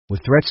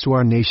With threats to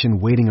our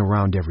nation waiting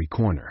around every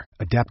corner,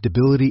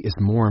 adaptability is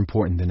more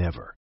important than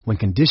ever. When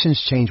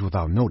conditions change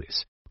without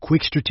notice,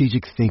 quick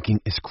strategic thinking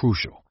is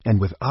crucial.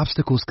 And with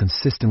obstacles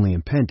consistently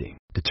impending,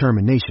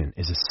 determination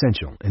is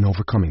essential in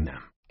overcoming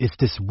them. It's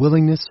this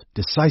willingness,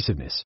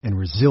 decisiveness, and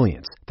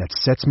resilience that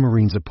sets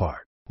Marines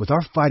apart. With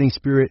our fighting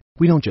spirit,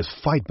 we don't just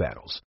fight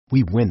battles,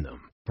 we win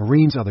them.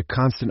 Marines are the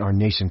constant our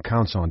nation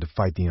counts on to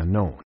fight the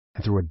unknown.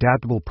 And through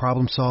adaptable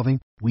problem solving,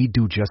 we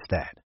do just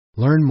that.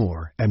 Learn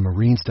more at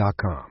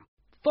marines.com.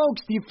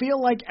 Folks, do you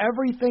feel like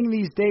everything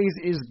these days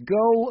is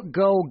go,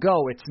 go,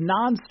 go? It's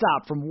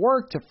nonstop, from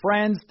work to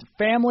friends to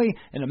family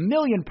and a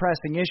million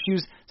pressing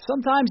issues.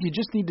 Sometimes you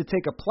just need to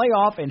take a play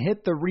off and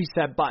hit the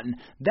reset button.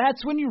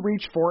 That's when you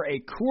reach for a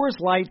Coors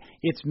Light.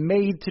 It's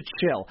made to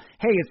chill.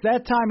 Hey, it's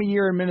that time of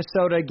year in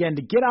Minnesota again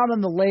to get out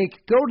on the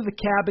lake, go to the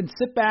cabin,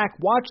 sit back,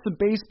 watch the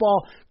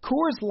baseball.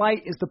 Coors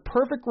Light is the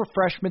perfect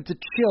refreshment to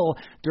chill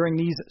during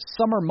these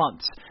summer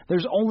months.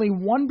 There's only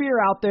one beer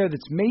out there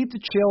that's made to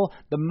chill.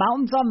 The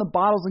mountains on the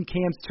bottles and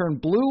cans turn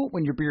blue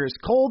when your beer is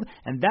cold,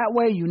 and that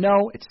way you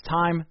know it's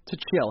time to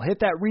chill. Hit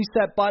that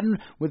reset button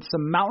with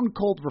some mountain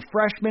cold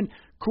refreshment.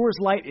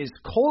 Coors Light is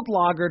cold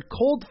lagered,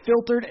 cold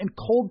filtered, and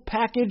cold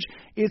packaged.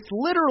 It's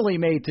literally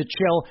made to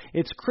chill.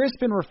 It's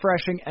crisp and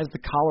refreshing as the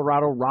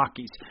Colorado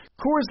Rockies.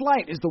 Coors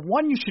Light is the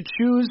one you should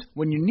choose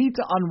when you need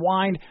to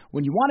unwind,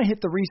 when you want to hit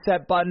the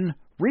reset button.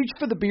 Reach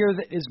for the beer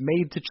that is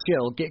made to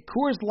chill. Get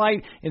Coors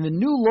Light in the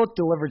new look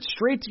delivered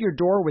straight to your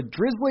door with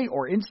Drizzly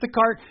or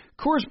Instacart.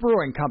 Coors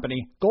Brewing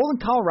Company, Golden,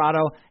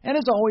 Colorado, and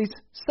as always,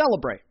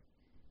 celebrate.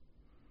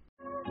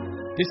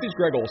 This is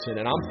Greg Olson,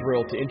 and I'm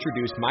thrilled to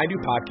introduce my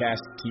new podcast,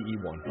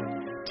 TE1.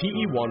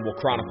 TE1 will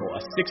chronicle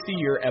a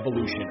 60-year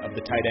evolution of the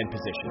tight end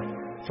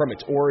position, from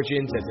its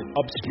origins as an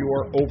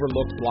obscure,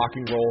 overlooked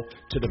blocking role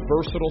to the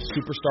versatile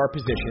superstar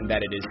position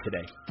that it is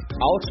today.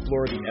 I'll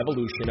explore the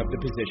evolution of the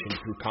position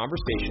through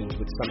conversations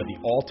with some of the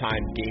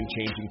all-time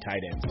game-changing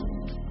tight ends.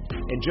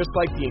 And just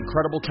like the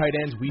incredible tight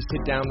ends we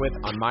sit down with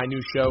on my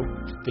new show,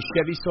 the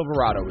Chevy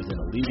Silverado is in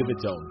a league of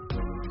its own.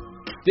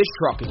 This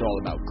truck is all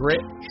about grit,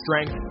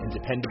 strength, and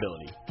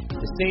dependability,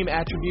 the same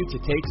attributes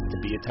it takes to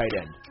be a tight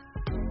end.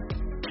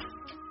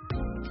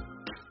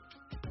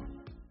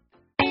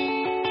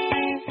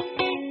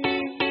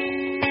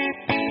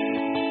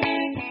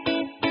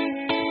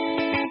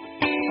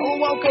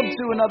 Welcome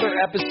to another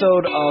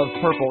episode of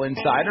Purple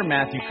Insider.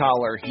 Matthew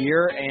Collar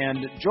here,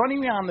 and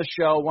joining me on the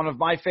show, one of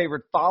my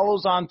favorite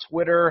follows on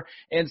Twitter,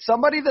 and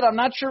somebody that I'm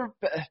not sure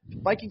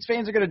Vikings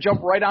fans are going to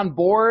jump right on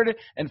board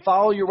and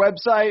follow your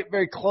website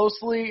very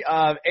closely.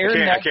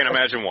 Aaron, I can't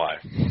imagine why.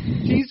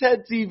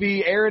 Cheesehead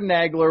TV, Aaron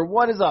Nagler.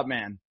 What is up,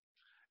 man?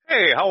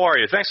 Hey, how are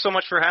you? Thanks so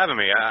much for having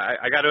me.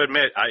 I got to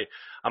admit,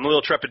 I'm a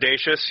little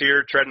trepidatious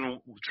here,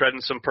 treading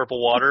some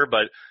purple water,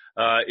 but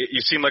you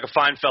seem like a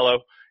fine fellow.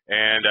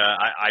 And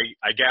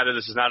I gather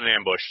this is not an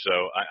ambush, so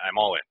I'm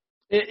all in.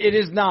 It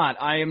is not.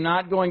 I am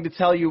not going to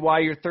tell you why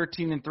your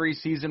 13-3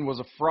 season was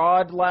a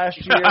fraud last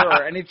year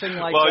or anything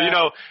like that. Well, you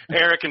know,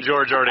 Eric and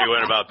George already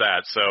went about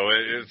that, so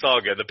it's all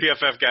good. The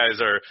PFF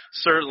guys are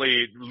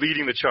certainly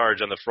leading the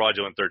charge on the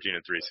fraudulent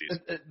 13-3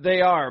 season.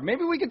 They are.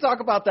 Maybe we could talk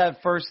about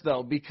that first,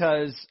 though,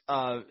 because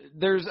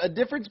there's a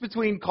difference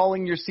between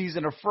calling your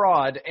season a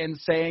fraud and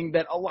saying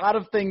that a lot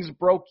of things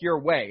broke your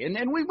way.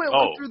 And we went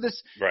through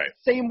this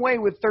same way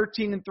with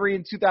 13-3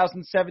 in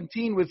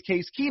 2017 with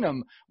Case Keenum,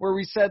 where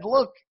we said,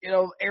 look, you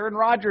know, Aaron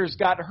Rodgers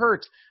got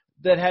hurt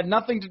that had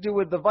nothing to do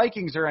with the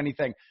Vikings or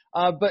anything.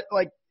 But,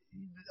 like,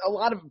 a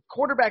lot of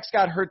quarterbacks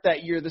got hurt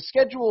that year. The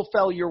schedule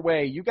fell your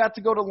way. You got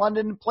to go to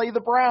London and play the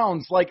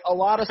Browns. Like, a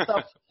lot of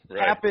stuff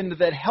happened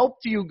that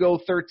helped you go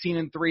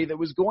 13-3 that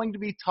was going to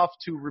be tough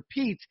to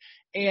repeat.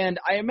 And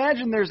I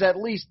imagine there's at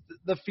least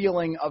the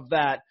feeling of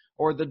that,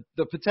 or the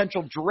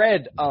potential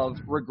dread of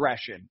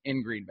regression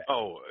in Green Bay.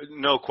 Oh,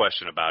 no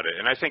question about it.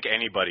 And I think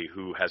anybody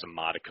who has a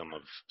modicum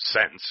of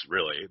sense,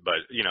 really, but,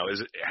 you know,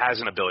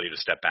 has an ability to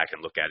step back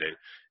and look at it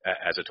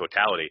as a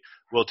totality,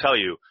 will tell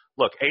you,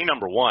 look,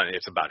 number one,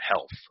 it's about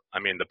health.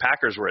 I mean, the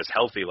Packers were as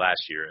healthy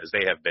last year as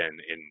they have been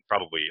in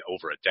probably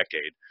over a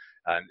decade.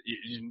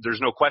 There's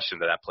no question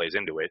that plays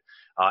into it.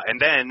 And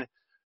then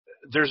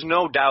there's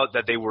no doubt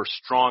that they were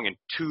strong in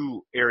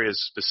two areas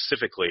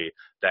specifically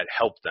that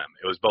helped them.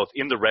 It was both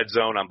in the red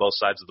zone on both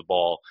sides of the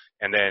ball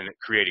and then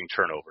creating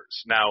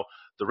turnovers. Now,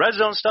 the red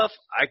zone stuff,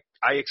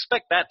 I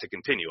expect that to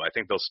continue. I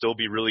think they'll still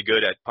be really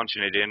good at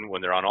punching it in when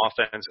they're on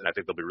offense, and I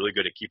think they'll be really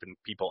good at keeping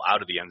people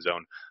out of the end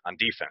zone on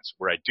defense.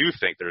 Where I do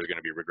think there's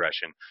going to be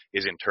regression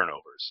is in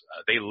turnovers.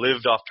 They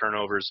lived off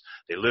turnovers.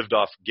 They lived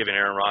off giving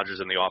Aaron Rodgers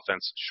and the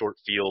offense short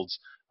fields.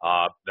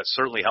 That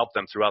certainly helped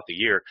them throughout the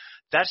year.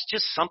 That's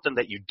just something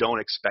that you don't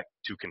expect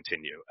to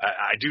continue.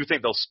 I do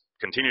think they'll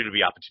continue to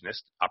be opportunistic.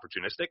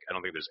 I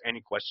don't think there's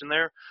any question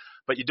there.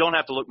 But you don't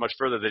have to look much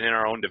further than in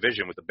our own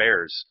division with the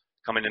Bears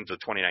coming into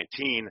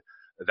 2019.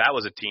 That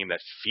was a team that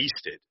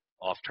feasted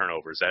off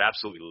turnovers, that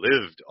absolutely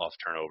lived off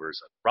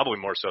turnovers, probably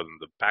more so than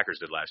the Packers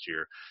did last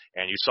year.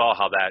 And you saw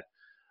how that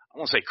I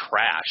won't say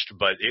crashed,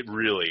 but it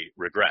really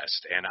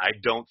regressed. And I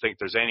don't think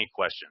there's any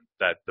question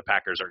that the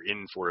Packers are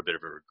in for a bit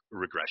of a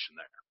regression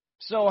there.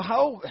 So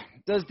how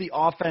does the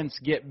offense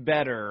get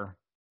better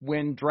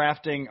when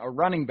drafting a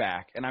running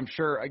back? And I'm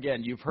sure,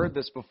 again, you've heard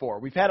this before.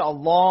 We've had a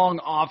long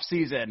off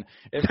season,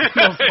 it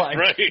feels like.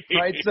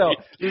 right? So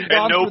we've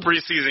gone no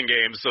preseason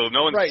games, so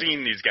no one's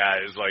seen these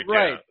guys.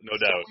 Yeah, no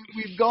doubt. So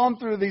we've gone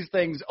through these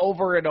things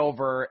over and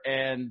over,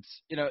 and,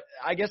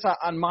 I guess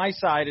on my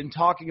side, in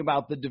talking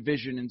about the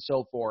division and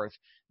so forth,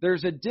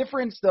 there's a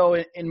difference, though,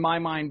 in my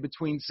mind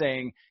between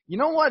saying, you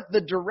know what, the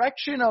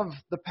direction of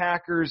the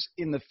Packers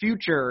in the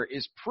future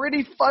is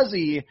pretty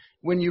fuzzy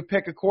when you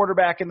pick a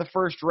quarterback in the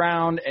first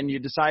round and you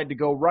decide to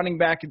go running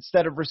back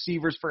instead of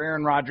receivers for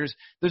Aaron Rodgers.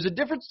 There's a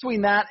difference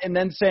between that and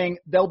then saying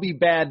they'll be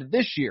bad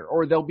this year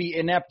or they'll be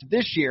inept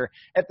this year.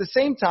 At the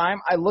same time,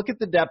 I look at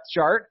the depth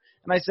chart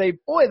and I say,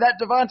 boy, that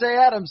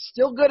Devontae Adams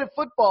still good at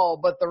football,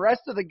 but the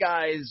rest of the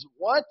guys,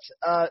 what?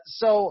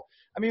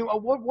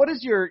 What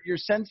is your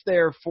sense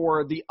there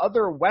for the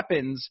other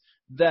weapons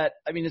that,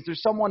 is there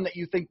someone that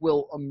you think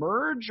will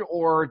emerge,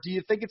 or do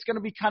you think it's going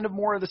to be kind of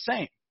more of the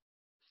same?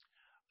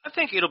 I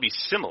think it'll be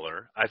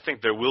similar. I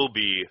think there will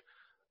be,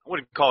 I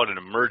wouldn't call it an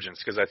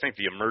emergence because I think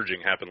the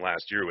emerging happened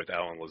last year with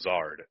Allen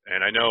Lazard.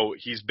 And I know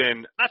he's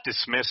been not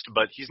dismissed,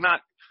 but he's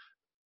not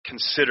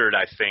considered,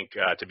 I think,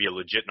 to be a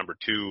legit number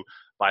two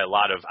by a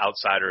lot of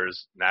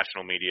outsiders,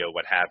 national media,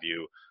 what have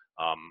you.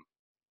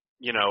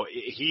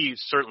 He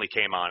certainly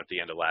came on at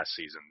the end of last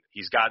season.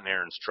 He's gotten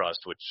Aaron's trust,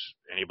 which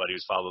anybody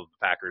who's followed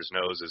the Packers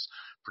knows is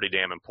pretty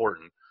damn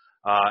important.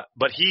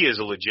 But he is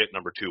a legit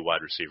number two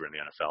wide receiver in the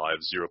NFL. I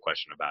have zero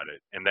question about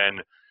it. And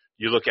then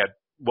you look at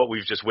what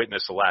we've just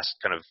witnessed the last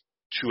kind of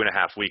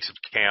 2.5 weeks of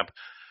camp.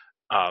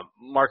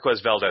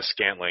 Marquez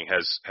Valdes-Scantling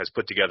has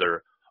put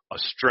together a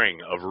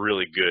string of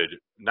really good,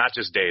 not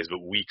just days, but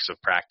weeks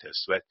of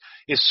practice. That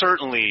is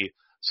certainly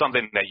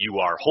something that you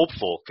are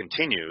hopeful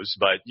continues,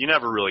 but you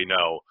never really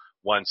know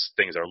once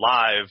things are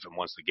live and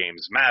once the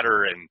games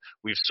matter. And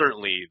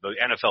the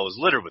NFL is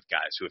littered with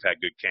guys who have had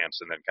good camps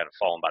and then kind of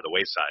fallen by the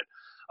wayside.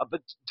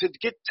 But to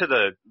get to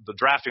the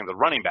drafting of the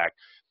running back,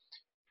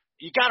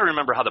 you got to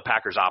remember how the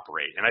Packers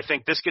operate. And I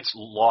think this gets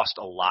lost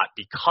a lot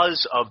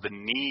because of the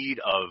need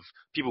of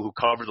people who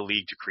cover the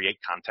league to create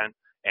content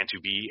and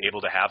to be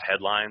able to have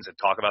headlines and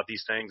talk about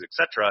these things, et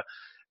cetera.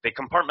 They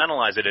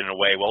compartmentalize it in a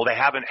way, well, they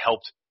haven't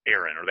helped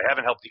Aaron or they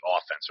haven't helped the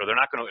offense or they're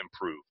not going to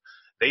improve.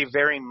 They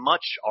very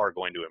much are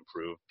going to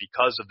improve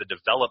because of the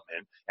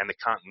development and the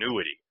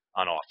continuity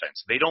on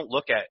offense. They don't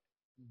look at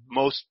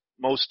most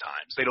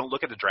times, they don't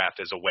look at the draft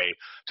as a way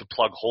to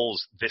plug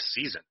holes this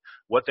season.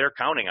 What they're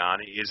counting on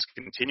is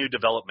continued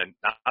development,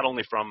 not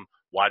only from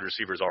wide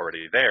receivers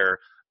already there,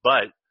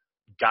 but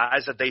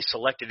guys that they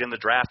selected in the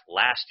draft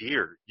last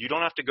year. You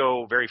don't have to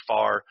go very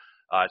far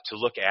to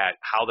look at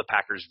how the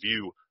Packers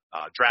view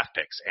draft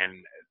picks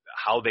and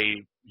how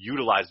they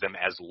utilize them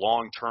as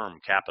long-term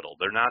capital.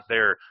 They're not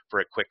there for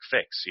a quick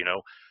fix.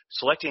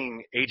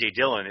 Selecting A.J.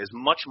 Dillon is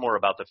much more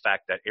about the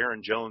fact that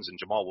Aaron Jones and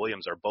Jamal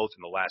Williams are both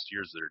in the last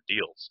years of their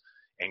deals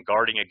and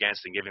guarding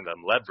against and giving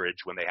them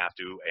leverage when they have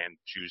to and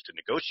choose to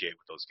negotiate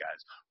with those guys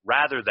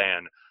rather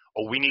than,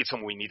 we need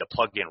someone we need to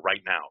plug in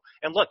right now.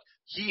 And look,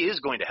 he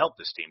is going to help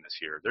this team this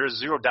year. There is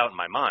zero doubt in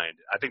my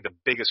mind. I think the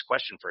biggest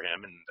question for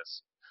him, and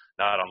that's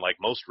not unlike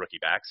most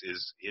rookie backs,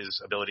 is his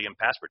ability in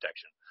pass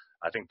protection.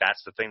 I think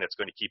that's the thing that's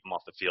going to keep him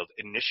off the field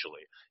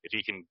initially. If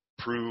he can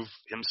prove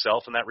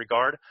himself in that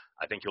regard,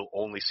 I think he'll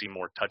only see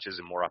more touches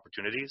and more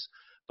opportunities.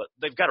 But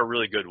they've got a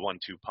really good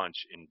 1-2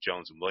 punch in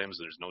Jones and Williams.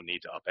 There's no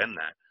need to upend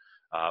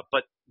that.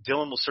 But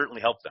Dillon will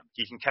certainly help them.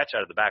 He can catch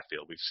out of the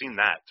backfield. We've seen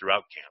that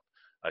throughout camp.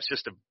 It's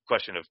just a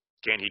question of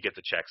can he get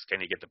the checks,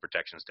 can he get the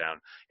protections down?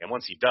 And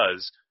once he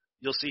does,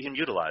 you'll see him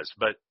utilized.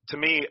 But to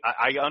me,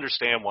 I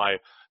understand why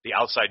the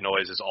outside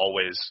noise is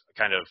always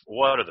kind of,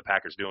 what are the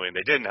Packers doing?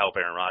 They didn't help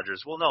Aaron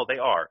Rodgers. Well, no, they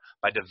are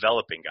by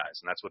developing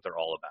guys, and that's what they're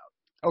all about.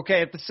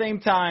 Okay, at the same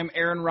time,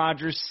 Aaron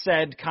Rodgers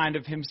said kind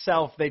of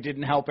himself they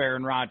didn't help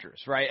Aaron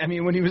Rodgers, right? I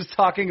mean, when he was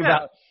talking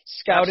about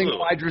scouting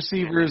wide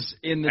receivers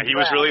in the draft. He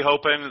was really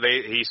hoping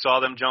he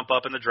saw them jump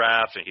up in the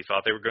draft, and he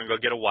thought they were going to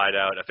go get a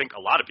wideout. I think a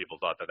lot of people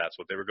thought that that's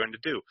what they were going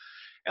to do.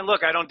 And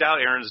look, I don't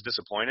doubt Aaron's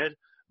disappointed,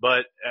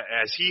 but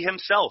as he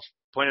himself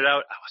pointed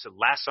out, was it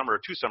last summer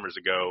or 2 summers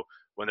ago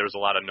when there was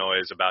a lot of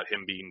noise about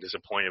him being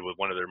disappointed with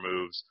one of their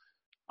moves,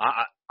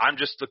 I'm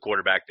just the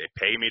quarterback. They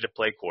pay me to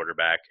play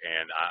quarterback,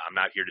 and I'm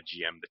not here to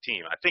GM the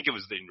team. I think it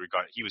was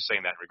he was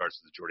saying that in regards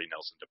to the Jordy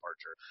Nelson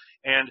departure.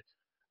 And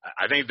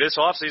I think this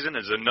offseason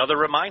is another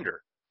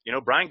reminder.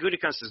 Brian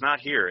Gutekunst is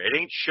not here. It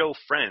ain't show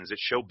friends.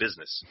 It's show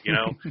business,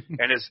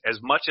 And as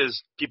much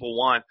as people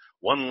want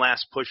one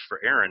last push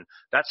for Aaron,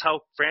 that's how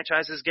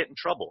franchises get in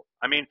trouble.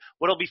 I mean,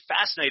 what'll be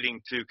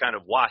fascinating to kind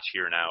of watch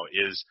here now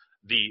is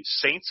the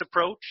Saints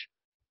approach,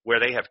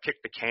 where they have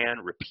kicked the can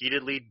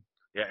repeatedly.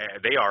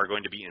 They are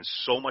going to be in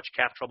so much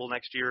cap trouble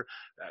next year,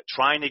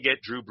 trying to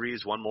get Drew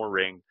Brees one more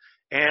ring.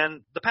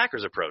 and the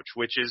Packers approach,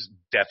 which is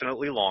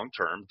definitely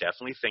long-term,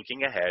 definitely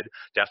thinking ahead,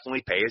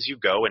 definitely pay as you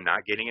go and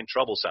not getting in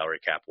trouble salary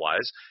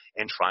cap-wise,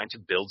 and trying to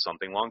build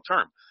something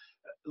long-term.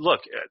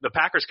 Look, the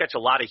Packers catch a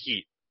lot of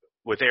heat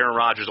with Aaron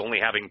Rodgers only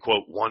having,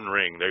 quote, one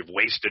ring. They've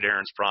wasted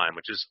Aaron's prime,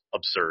 which is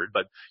absurd,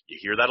 but you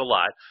hear that a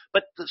lot.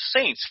 But the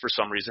Saints, for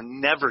some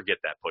reason, never get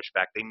that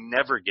pushback. They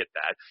never get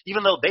that,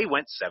 even though they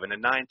went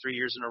 7-9 3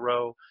 years in a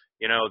row.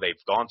 You know, they've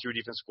gone through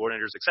defensive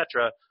coordinators, et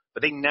cetera,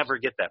 but they never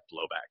get that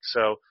blowback.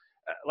 So,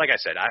 like I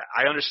said,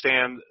 I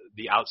understand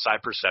the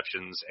outside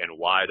perceptions and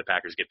why the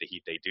Packers get the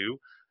heat they do.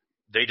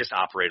 They just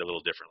operate a little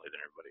differently than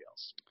everybody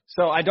else.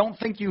 So I don't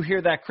think you hear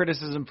that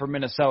criticism from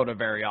Minnesota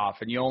very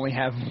often. You only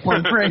have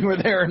one ring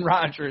with Aaron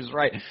Rodgers,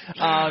 right?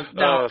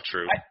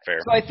 True. Fair.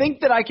 So I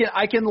think that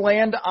I can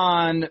land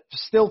on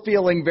still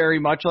feeling very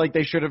much like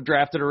they should have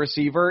drafted a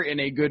receiver in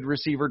a good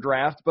receiver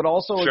draft, but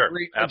also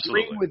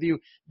agreeing with you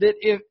that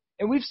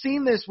and we've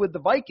seen this with the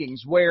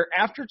Vikings, where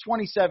after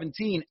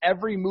 2017,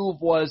 every move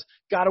was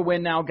got to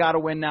win now, got to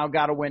win now,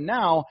 got to win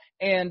now.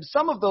 And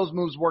some of those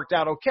moves worked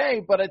out okay,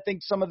 but I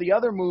think some of the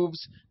other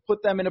moves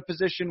put them in a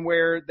position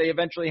where they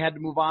eventually had to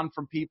move on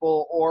from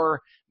people. Or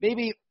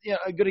maybe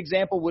a good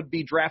example would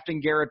be drafting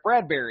Garrett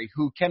Bradbury,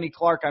 who Kenny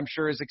Clark, I'm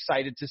sure, is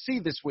excited to see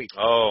this week.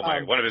 Oh,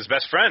 one of his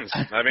best friends.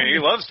 I mean, he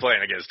loves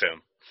playing against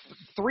him.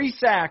 3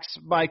 sacks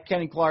by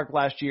Kenny Clark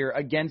last year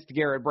against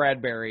Garrett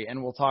Bradbury,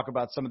 and we'll talk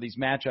about some of these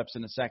matchups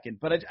in a second.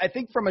 But I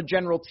think from a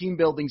general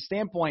team-building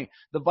standpoint,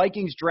 the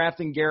Vikings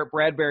drafting Garrett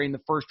Bradbury in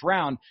the first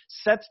round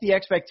sets the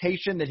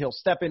expectation that he'll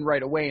step in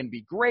right away and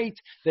be great,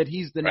 that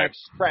he's the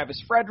next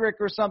Travis Frederick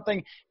or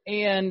something,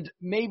 and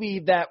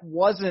maybe that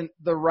wasn't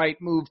the right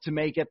move to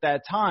make at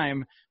that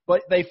time,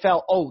 but they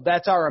felt,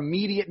 that's our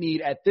immediate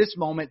need at this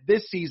moment,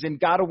 this season,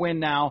 got to win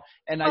now,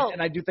 and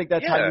I do think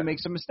that's how you make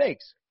some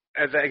mistakes.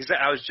 I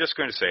was just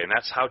going to say, and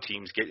that's how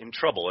teams get in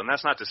trouble. And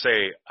that's not to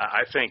say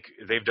I think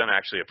they've done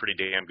actually a pretty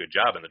damn good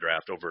job in the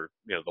draft over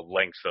the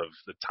length of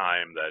the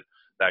time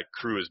that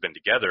crew has been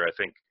together. I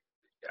think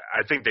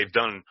they've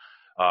done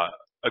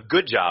a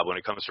good job when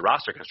it comes to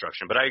roster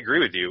construction. But I agree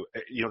with you.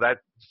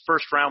 That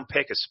first round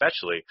pick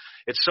especially,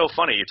 it's so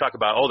funny. You talk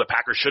about the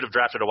Packers should have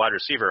drafted a wide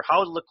receiver.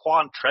 How did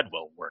Laquan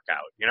Treadwell work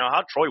out?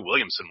 How did Troy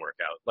Williamson work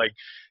out? Like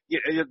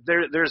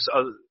there's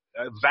a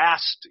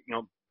vast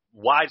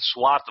wide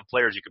swath of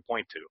players you could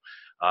point to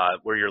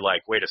where you're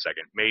like, wait a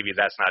second, maybe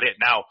that's not it.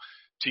 Now,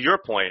 to your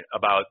point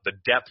about the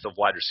depth of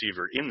wide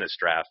receiver in this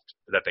draft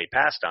that they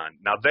passed on,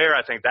 now there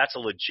I think that's a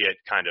legit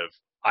kind of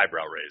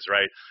eyebrow raise,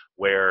 right,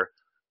 where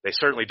they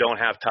certainly don't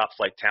have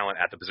top-flight talent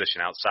at the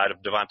position outside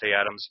of Davante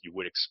Adams. You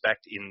would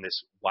expect in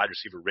this wide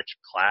receiver-rich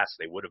class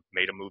they would have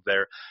made a move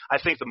there. I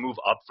think the move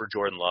up for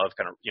Jordan Love,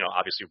 kind of,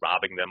 obviously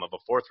robbing them of a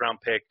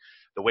fourth-round pick,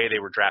 the way they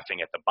were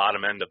drafting at the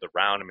bottom end of the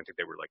round, I think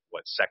they were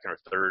second or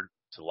third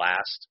to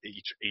last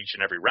each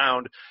and every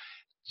round.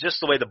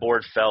 Just the way the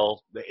board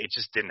fell, it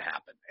just didn't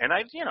happen. And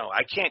I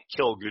can't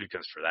kill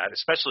Gutekunst for that,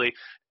 especially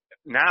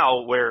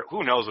now where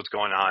who knows what's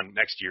going on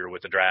next year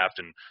with the draft,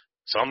 and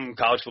some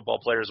college football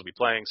players will be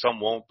playing, some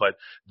won't, but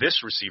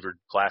this receiver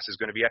class is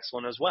going to be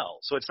excellent as well.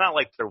 So it's not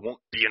like there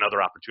won't be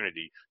another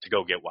opportunity to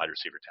go get wide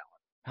receiver talent.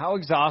 How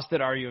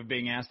exhausted are you of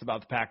being asked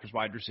about the Packers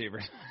wide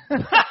receivers?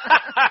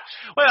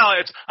 Well,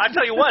 I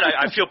tell you what,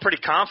 I feel pretty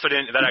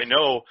confident that I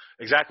know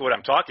exactly what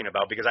I'm talking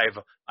about because I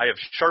have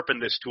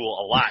sharpened this tool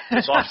a lot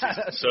this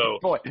offseason. So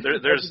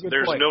there's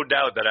no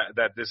doubt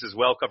that this is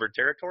well covered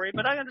territory,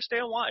 but I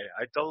understand why.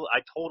 I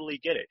totally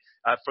get it.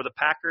 For the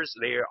Packers,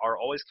 they are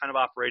always kind of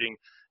operating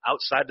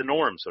outside the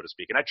norm, so to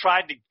speak. And I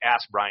tried to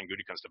ask Brian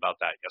Gutekunst about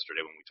that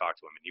yesterday when we talked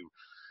to him, and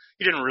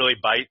he didn't really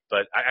bite,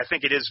 but I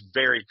think it is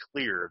very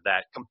clear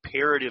that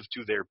comparative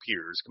to their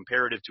peers,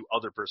 comparative to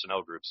other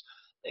personnel groups,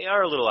 they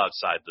are a little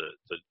outside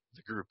the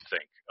group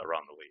think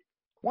around the league.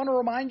 Want to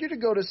remind you to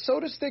go to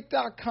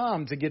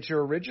sodastick.com to get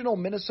your original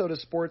Minnesota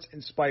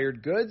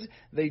sports-inspired goods.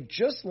 They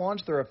just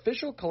launched their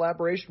official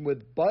collaboration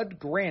with Bud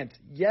Grant.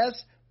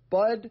 Yes,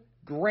 Bud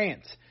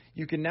Grant.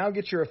 You can now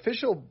get your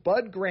official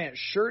Bud Grant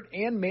shirt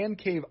and Man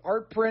Cave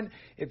art print.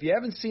 If you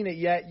haven't seen it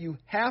yet, you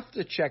have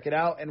to check it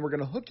out, and we're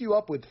going to hook you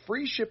up with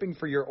free shipping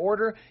for your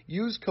order.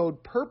 Use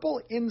code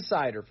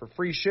PURPLEINSIDER for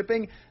free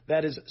shipping.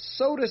 That is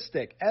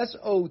SodaStick,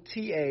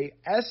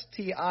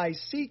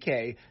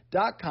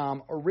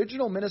 SotaStick.com.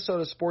 Original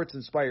Minnesota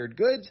sports-inspired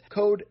goods.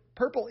 Code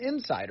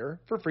PURPLEINSIDER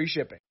for free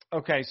shipping.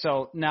 Okay,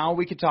 so now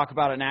we can talk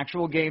about an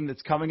actual game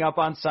that's coming up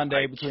on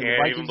Sunday between the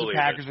Vikings and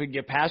Packers. We can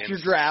get past your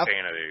draft.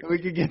 We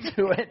can get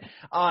to it.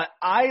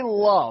 I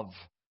love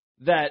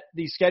that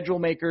the schedule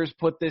makers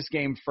put this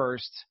game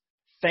first.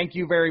 Thank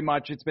you very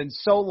much. It's been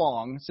so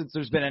long since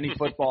there's been any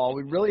football.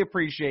 We really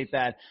appreciate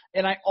that.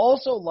 And I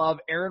also love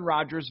Aaron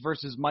Rodgers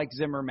versus Mike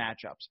Zimmer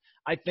matchups.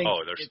 I think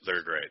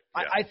they're great.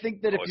 Yeah. I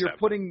think that if you're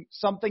putting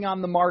something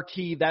on the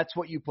marquee, that's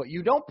what you put.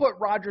 You don't put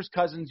Rodgers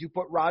Cousins, you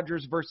put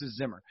Rodgers versus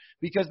Zimmer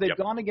because they've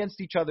gone against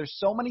each other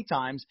so many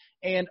times.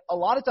 And a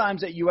lot of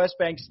times at US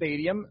Bank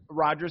Stadium,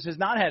 Rodgers has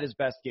not had his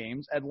best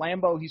games. At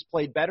Lambeau, he's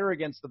played better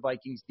against the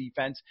Vikings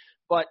defense.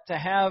 But to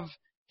have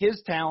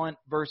his talent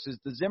versus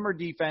the Zimmer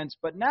defense,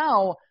 but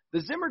now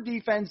the Zimmer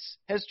defense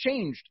has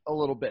changed a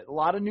little bit. A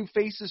lot of new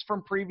faces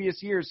from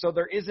previous years, so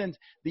there isn't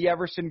the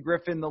Everson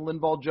Griffin, the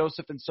Linval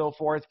Joseph, and so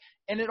forth.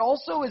 And it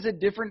also is a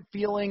different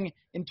feeling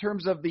in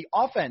terms of the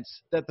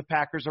offense that the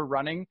Packers are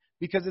running,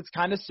 because it's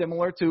kind of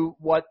similar to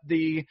what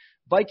the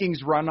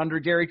Vikings run under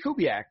Gary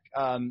Kubiak.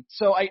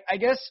 So I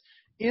guess,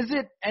 is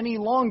it any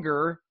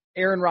longer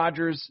Aaron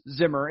Rodgers,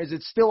 Zimmer? Is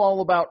it still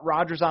all about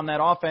Rodgers on that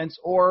offense,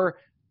 or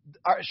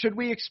should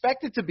we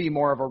expect it to be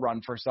more of a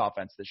run-first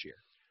offense this year?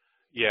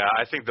 Yeah,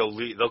 I think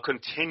they'll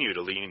continue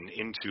to lean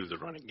into the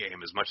running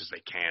game as much as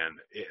they can.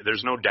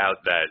 There's no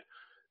doubt that,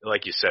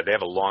 like you said, they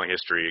have a long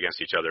history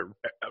against each other.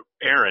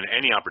 Aaron,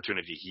 any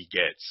opportunity he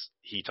gets,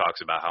 he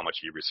talks about how much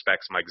he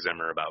respects Mike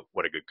Zimmer, about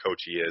what a good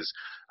coach he is,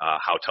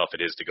 how tough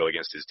it is to go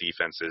against his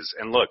defenses.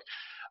 And look,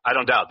 I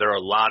don't doubt there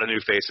are a lot of new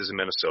faces in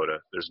Minnesota.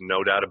 There's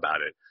no doubt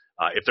about it.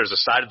 If there's a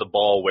side of the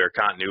ball where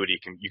you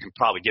can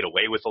probably get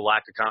away with a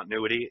lack of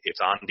continuity, it's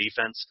on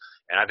defense.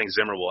 And I think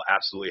Zimmer will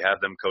absolutely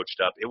have them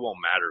coached up. It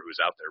won't matter who's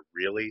out there,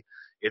 really.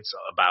 It's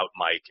about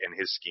Mike and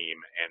his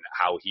scheme and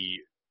how he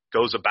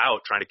goes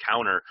about trying to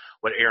counter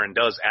what Aaron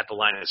does at the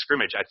line of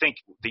scrimmage. I think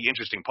the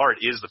interesting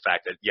part is the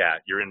fact that,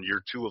 you're in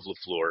year 2 of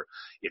LaFleur.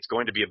 It's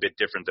going to be a bit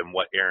different than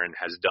what Aaron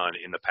has done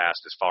in the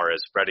past as far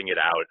as spreading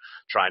it out,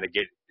 trying to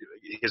get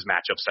his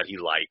matchups that he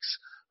likes.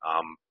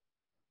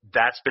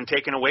 That's been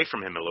taken away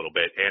from him a little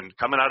bit. And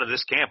coming out of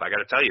this camp, I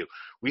got to tell you,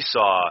 we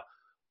saw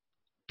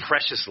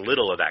precious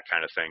little of that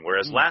kind of thing.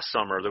 Whereas last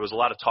summer, there was a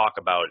lot of talk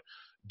about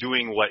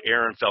doing what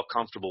Aaron felt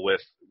comfortable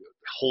with,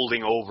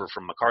 holding over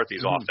from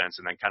McCarthy's offense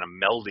and then kind of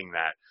melding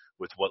that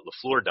with what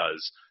LaFleur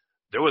does.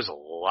 There was a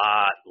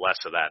lot less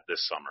of that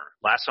this summer.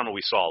 Last summer,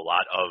 we saw a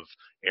lot of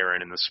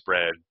Aaron in the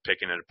spread,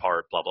 picking it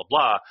apart, blah, blah,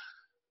 blah.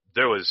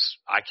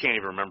 I can't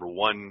even remember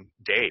one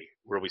day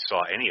where we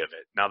saw any of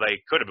it. Now, they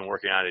could have been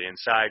working on it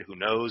inside, who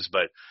knows,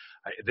 but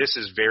this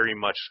is very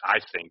much, I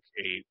think,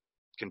 a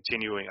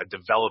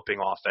developing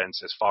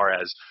offense as far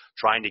as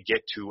trying to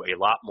get to a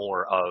lot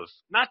more of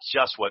not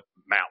just what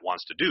Matt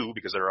wants to do,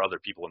 because there are other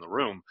people in the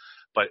room,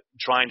 but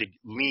trying to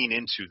lean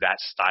into that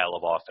style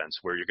of offense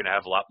where you're going to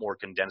have a lot more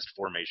condensed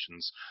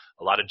formations,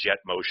 a lot of jet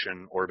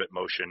motion, orbit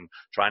motion,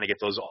 trying to get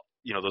those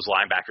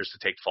linebackers to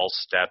take false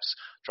steps,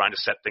 trying to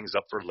set things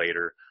up for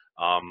later.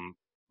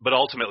 But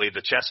ultimately,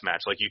 the chess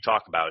match, like you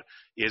talk about,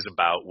 is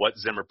about what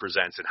Zimmer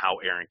presents and how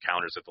Aaron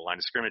counters at the line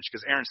of scrimmage,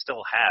 because Aaron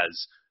still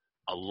has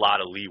a lot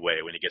of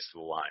leeway when he gets to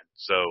the line.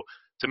 So,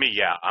 to me,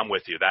 I'm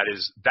with you. That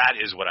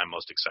is what I'm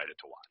most excited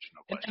to watch.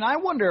 No question. And I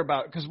wonder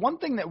about, because one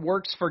thing that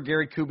works for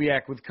Gary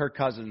Kubiak with Kirk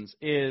Cousins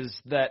is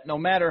that no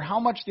matter how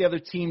much the other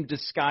team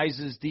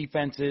disguises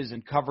defenses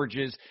and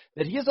coverages,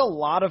 that he has a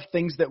lot of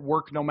things that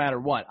work no matter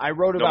what.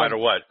 No matter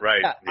what,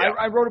 right. Yeah.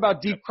 I wrote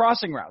about deep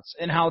crossing routes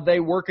and how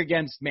they work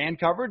against man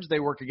coverage, they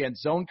work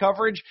against zone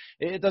coverage.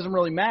 It doesn't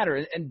really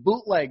matter. And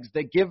bootlegs,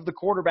 they give the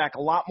quarterback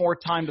a lot more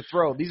time to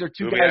throw. These are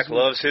two guys. Kubiak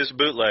loves his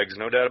bootlegs,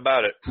 no doubt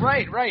about it.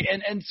 Right.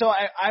 And so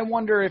I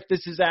wonder if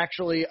this is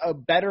actually a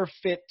better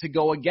fit to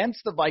go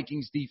against the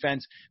Vikings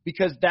defense,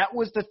 because that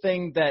was the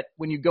thing that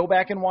when you go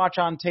back and watch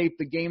on tape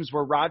the games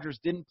where Rodgers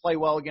didn't play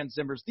well against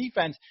Zimmer's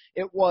defense,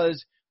 it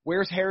was,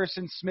 where's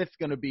Harrison Smith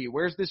going to be?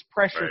 Where's this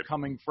pressure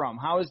coming from?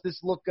 How is this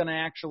look going to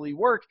actually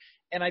work?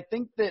 And I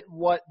think that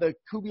what the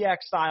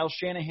Kubiak style,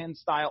 Shanahan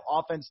style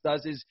offense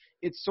does is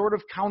it sort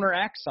of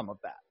counteracts some of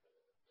that.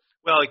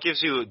 Well, it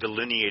gives you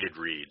delineated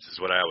reads is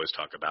what I always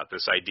talk about,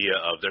 this idea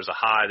of there's a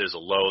high, there's a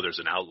low, there's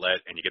an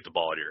outlet, and you get the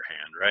ball out of your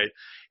hand, right?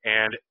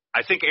 And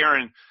I think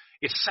Aaron,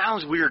 it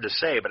sounds weird to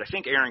say, but I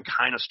think Aaron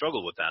kind of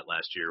struggled with that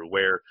last year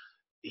where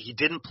he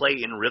didn't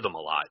play in rhythm a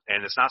lot,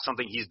 and it's not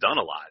something he's done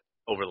a lot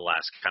over the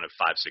last kind of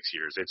 5-6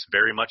 years. It's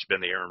very much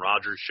been the Aaron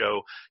Rodgers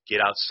show, get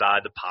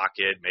outside the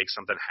pocket, make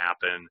something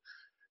happen,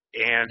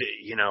 and,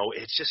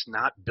 it's just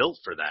not built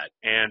for that.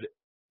 And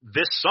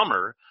this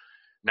summer,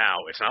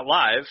 now, it's not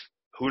live,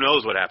 who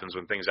knows what happens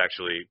when things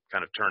actually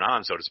kind of turn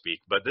on, so to speak.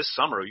 But this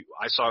summer,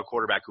 I saw a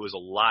quarterback who was a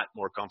lot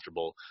more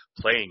comfortable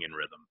playing in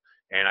rhythm.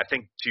 And I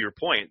think, to your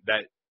point,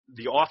 that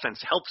the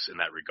offense helps in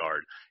that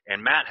regard.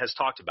 And Matt has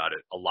talked about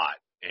it a lot.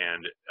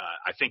 And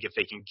I think if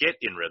they can get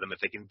in rhythm, if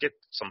they can get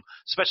some,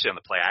 especially on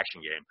the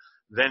play-action game,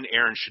 then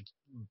Aaron should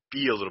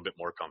be a little bit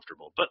more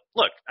comfortable. But,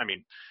 look,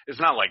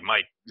 it's not like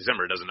Mike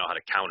Zimmer doesn't know how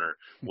to counter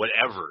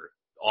whatever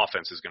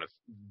offense is going to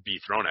be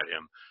thrown at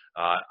him.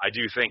 I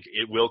do think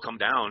it will come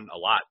down a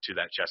lot to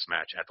that chess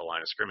match at the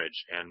line of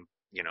scrimmage. And,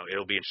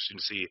 it'll be interesting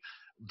to see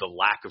the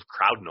lack of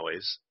crowd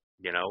noise.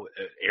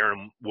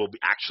 Aaron will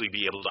actually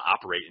be able to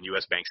operate in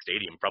U.S. Bank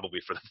Stadium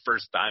probably for the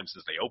first time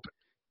since they opened.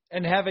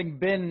 And having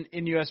been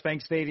in U.S.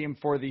 Bank Stadium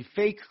for the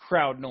fake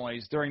crowd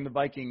noise during the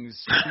Vikings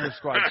Super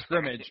Squad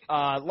scrimmage,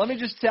 let me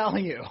just tell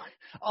you,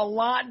 a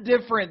lot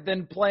different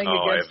than playing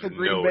against the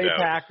Green Bay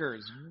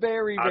Packers.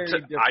 Very, very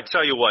different. I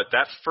tell you what,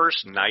 that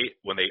first night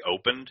when they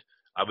opened,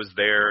 I was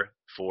there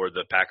for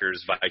the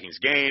Packers-Vikings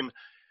game.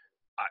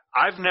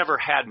 I've never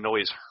had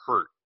noise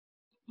hurt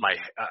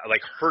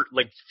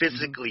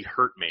physically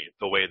hurt me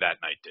the way that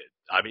night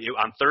did.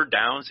 On third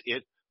downs,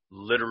 it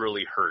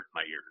literally hurt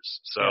my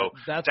ears. So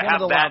that's to one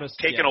have of the that loudest,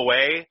 taken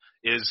away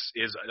is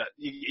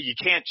you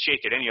can't shake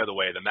it any other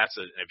way. Then that's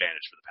an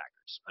advantage for the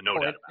Packers. No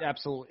doubt about it.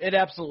 Absolutely, it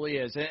absolutely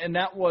is. And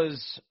that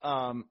was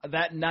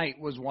that night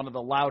was one of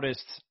the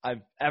loudest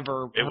I've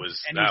ever. That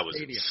was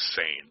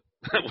insane.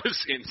 That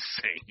was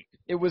insane.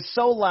 It was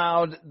so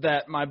loud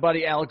that my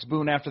buddy Alex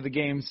Boone after the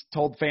games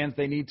told fans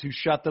they need to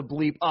shut the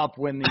bleep up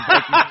when the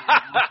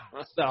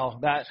Vikings. So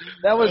that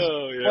was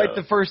quite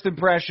the first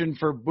impression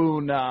for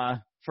Boone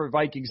for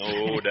Vikings.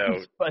 No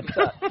doubt. But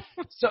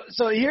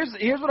so here's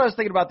what I was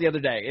thinking about the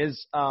other day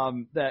is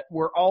that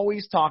we're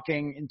always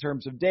talking in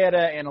terms of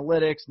data,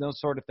 analytics, and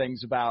those sort of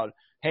things about,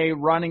 hey,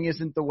 running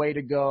isn't the way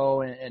to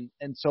go and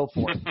so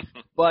forth.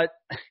 But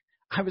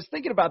I was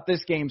thinking about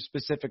this game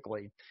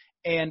specifically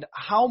and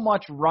how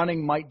much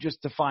running might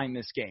just define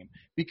this game,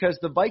 because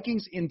the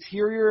Vikings'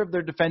 interior of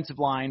their defensive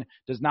line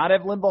does not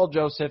have Linval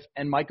Joseph,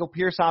 and Michael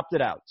Pierce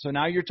opted out. So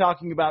now you're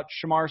talking about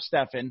Shamar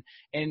Stephen,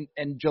 and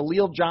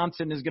Jaleel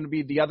Johnson is going to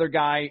be the other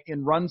guy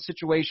in run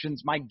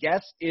situations. My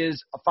guess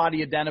is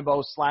Afadi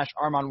Adenabo /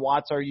 Armon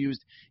Watts are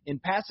used in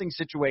passing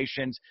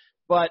situations,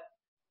 but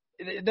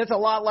that's a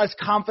lot less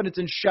confidence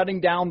in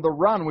shutting down the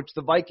run, which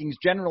the Vikings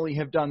generally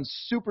have done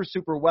super,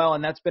 super well,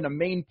 and that's been a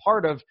main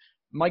part of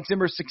Mike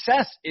Zimmer's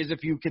success is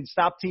if you can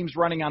stop teams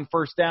running on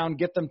first down,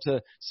 get them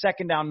to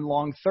second down and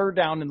long, third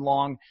down and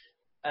long.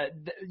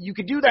 You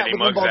could do that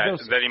with Linval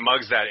Joseph. Then he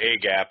mugs that A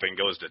gap and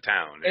goes to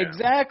town. Yeah.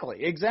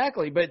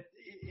 Exactly. But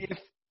if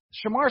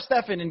Shamar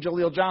Stephen and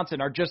Jaleel Johnson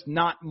are just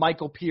not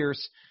Michael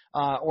Pierce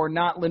or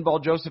not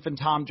Linval Joseph and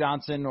Tom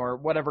Johnson or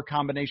whatever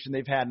combination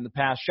they've had in the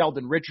past.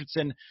 Sheldon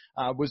Richardson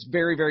was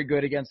very, very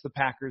good against the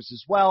Packers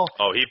as well.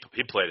 Oh,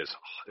 he played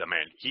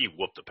he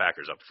whooped the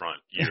Packers up front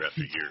year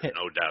after year,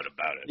 no doubt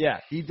about it.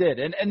 Yeah, he did.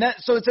 And that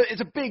so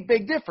it's a big,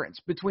 big difference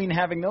between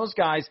having those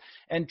guys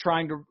and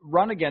trying to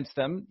run against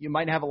them. You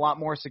might have a lot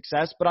more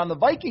success. But on the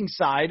Vikings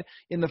side,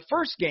 in the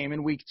first game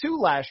in week 2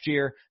 last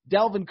year,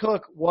 Dalvin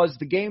Cook was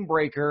the game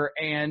breaker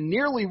and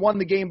nearly won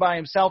the game by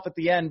himself at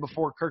the end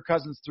before Kirk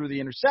Cousins threw the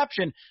interception.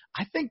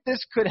 I think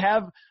this could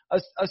have a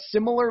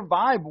similar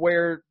vibe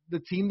where the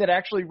team that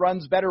actually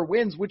runs better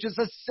wins, which is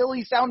a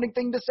silly-sounding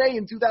thing to say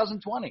in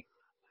 2020.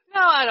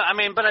 No,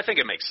 but I think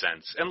it makes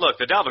sense. And look,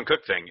 the Dalvin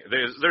Cook thing,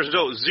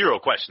 there's zero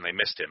question they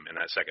missed him in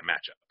that second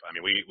matchup. I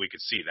mean, we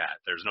could see that.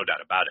 There's no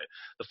doubt about it.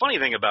 The funny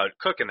thing about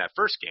Cook in that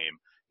first game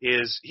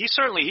is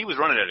he was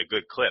running at a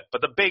good clip, but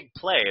the big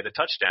play, the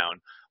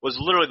touchdown, was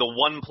literally the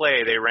one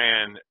play they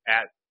ran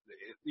at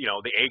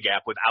the A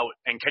gap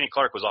and Kenny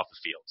Clark was off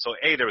the field. So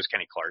there was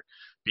Kenny Clark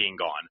being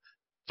gone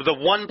for the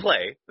one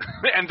play,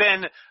 and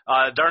then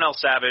Darnell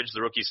Savage,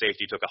 the rookie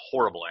safety, took a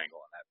horrible angle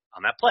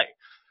on that play.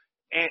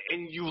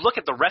 And you look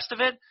at the rest of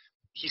it,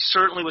 he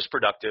certainly was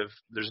productive.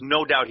 There's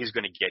no doubt he's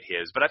going to get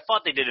his, but I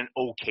thought they did an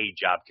okay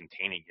job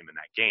containing him in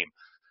that game.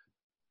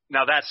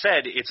 Now, that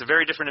said, it's a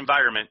very different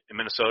environment in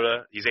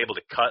Minnesota. He's able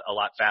to cut a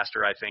lot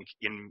faster, I think,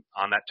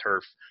 on that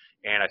turf,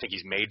 and I think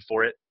he's made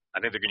for it. I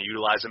think they're going to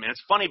utilize him. And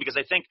it's funny because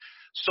I think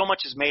so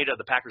much is made of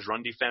the Packers'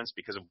 run defense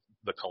because of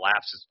the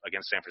collapse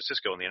against San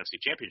Francisco in the NFC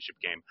Championship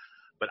game.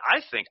 But I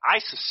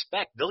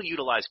suspect they'll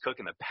utilize Cook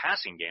in the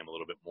passing game a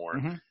little bit more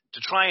to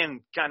try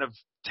and kind of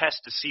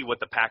test to see what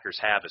the Packers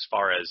have as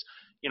far as,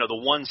 the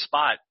one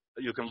spot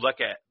you can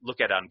look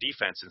at on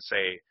defense and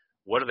say,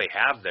 what do they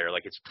have there?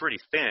 Like, it's pretty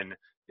thin,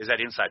 is that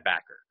inside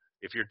backer.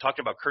 If you're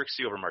talking about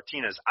Kirksey over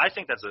Martinez, I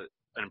think that's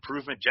an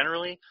improvement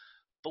generally,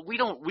 but we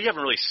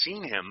haven't really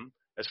seen him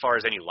as far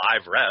as any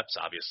live reps,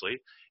 obviously.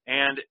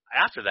 And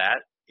after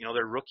that,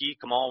 their rookie,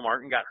 Kamal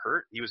Martin, got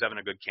hurt. He was having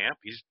a good camp.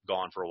 He's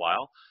gone for a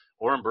while.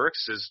 Oren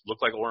Burks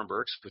looked like Oren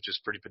Burks, which is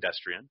pretty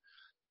pedestrian.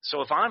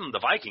 So if I'm the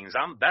Vikings,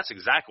 that's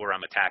exactly where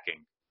I'm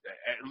attacking,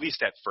 at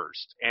least at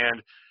first.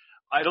 And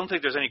I don't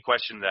think there's any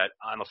question that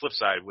on the flip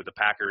side, with the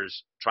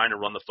Packers trying to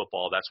run the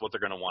football, that's what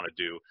they're going to want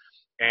to do.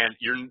 And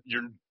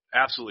you're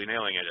absolutely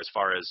nailing it as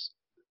far as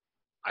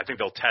I think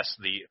they'll test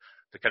the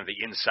kind of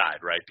the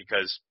inside, right?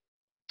 Because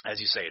as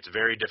you say, it's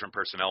very different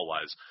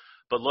personnel-wise.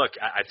 But look,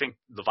 I think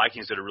the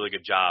Vikings did a really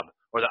good job,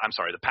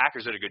 the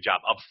Packers did a good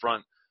job up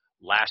front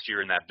last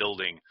year in that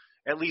building,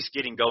 at least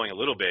getting going a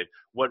little bit.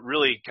 What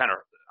really kind of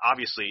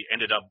obviously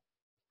ended up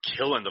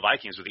killing the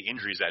Vikings with the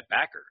injuries at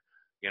backer.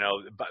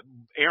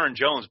 Aaron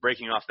Jones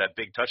breaking off that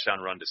big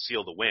touchdown run to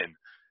seal the win.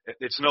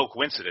 It's no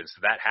coincidence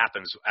that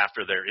happens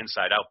after their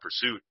inside-out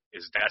pursuit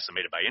is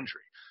decimated by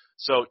injury.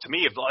 So to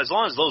me, as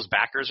long as those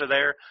backers are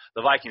there,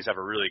 the Vikings have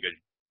a really good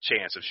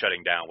chance of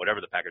shutting down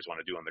whatever the Packers want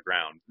to do on the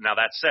ground. Now,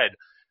 that said,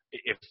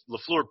 if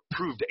LaFleur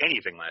proved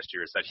anything last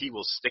year, it's that he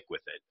will stick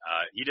with it.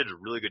 He did a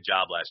really good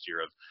job last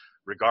year of,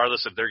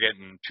 regardless if they're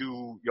getting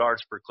 2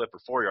 yards per clip or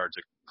 4 yards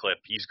a clip,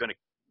 he's going to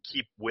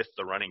keep with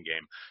the running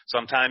game.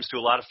 Sometimes to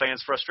a lot of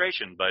fans'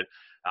 frustration, but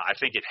I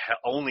think it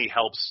only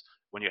helps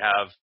when you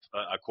have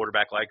a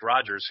quarterback like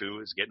Rodgers who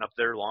is getting up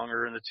there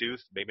longer in the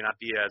tooth, maybe not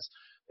be as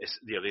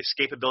the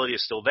escapability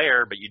is still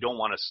there, but you don't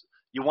want to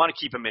you want to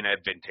keep them in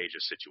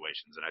advantageous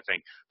situations. And I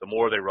think the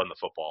more they run the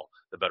football,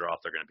 the better off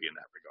they're going to be in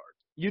that regard.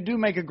 You do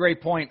make a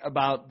great point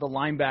about the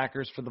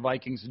linebackers for the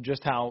Vikings and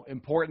just how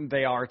important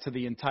they are to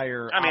the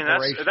entire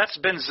operation. That's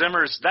been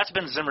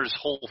Zimmer's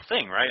whole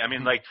thing, right? I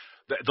mean, like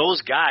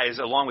those guys,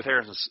 along with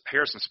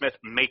Harrison Smith,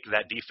 make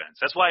that defense.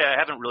 That's why I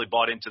haven't really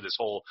bought into this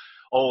whole,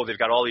 they've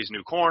got all these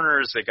new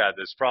corners, they got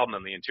this problem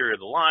in the interior of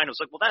the line. It was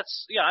like, well,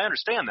 I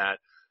understand that.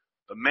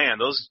 But man,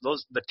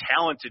 the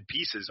talented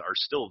pieces are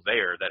still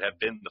there that have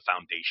been the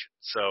foundation.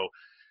 So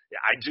yeah,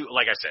 I do,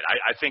 like I said,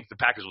 I think the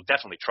Packers will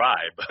definitely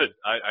try, but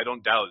I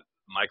don't doubt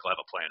Mike will have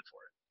a plan for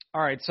it.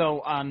 All right,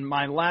 so on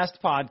my last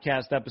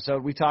podcast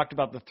episode, we talked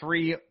about the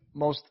three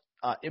most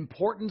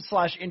important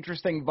 /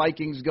 interesting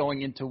Vikings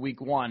going into week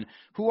 1.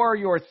 Who are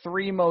your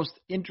three most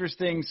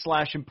interesting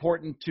 /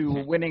 important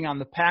to winning on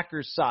the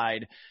Packers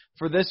side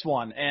for this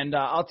one? And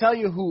I'll tell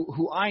you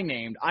who I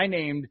named. I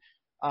named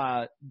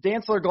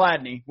Dantzler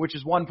Gladney, which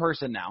is one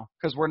person now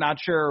because we're not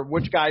sure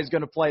which guy is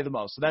going to play the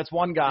most. So that's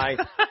one guy.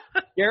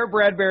 Garrett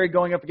Bradbury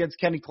going up against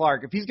Kenny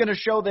Clark. If he's going to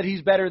show that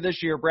he's better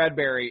this year,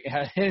 Bradbury,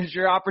 is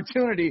your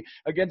opportunity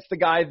against the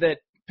guy that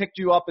picked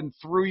you up and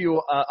threw you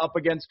up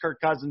against Kirk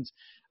Cousins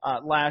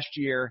last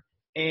year.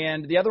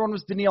 And the other one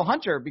was Danielle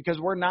Hunter because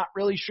we're not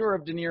really sure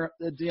of Danielle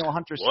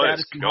Hunter's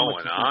status. What's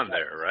going on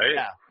there, right?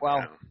 Yeah,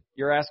 well,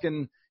 you're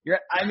asking –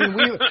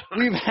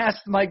 we've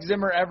asked Mike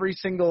Zimmer every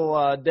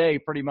single day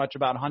pretty much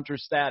about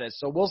Hunter's status.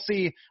 So we'll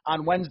see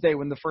on Wednesday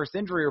when the first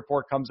injury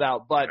report comes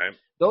out. But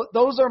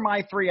those are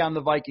my three on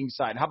the Vikings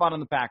side. How about on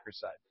the Packers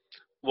side?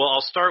 Well,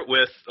 I'll start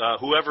with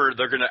whoever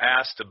they're going to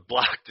ask to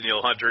block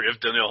Danielle Hunter if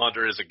Danielle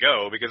Hunter is a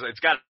go, because it's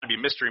got to be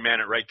mystery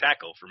man at right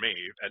tackle for me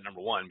at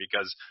number one.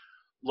 Because,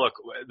 look,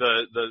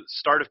 the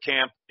start of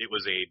camp, it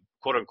was a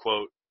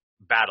quote-unquote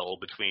battle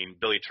between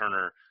Billy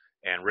Turner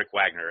and Rick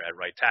Wagner at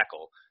right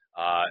tackle.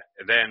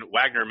 Then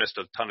Wagner missed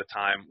a ton of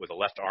time with a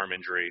left arm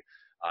injury,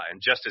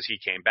 and just as he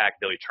came back,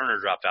 Billy Turner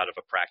dropped out of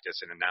a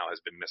practice and now has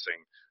been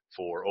missing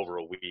for over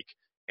a week.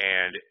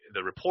 And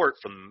the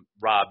report from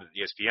Rob at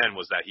ESPN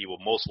was that he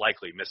will most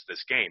likely miss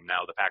this game.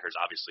 Now, the Packers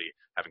obviously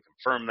haven't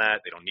confirmed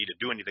that. They don't need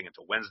to do anything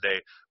until Wednesday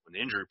when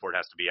the injury report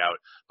has to be out.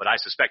 But I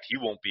suspect he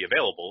won't be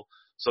available.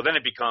 So then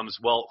it becomes,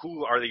 well,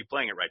 who are they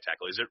playing at right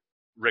tackle? Is it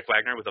Rick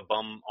Wagner with a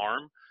bum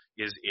arm?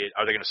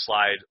 Are they going to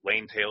slide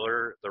Lane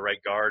Taylor, the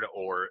right guard,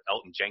 or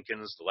Elton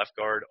Jenkins, the left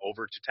guard,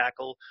 over to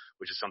tackle,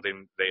 which is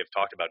something they have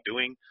talked about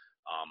doing?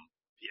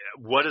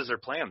 What is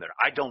their plan there?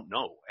 I don't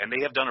know. And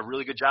they have done a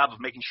really good job of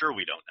making sure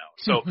we don't know.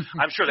 So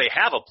I'm sure they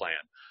have a plan.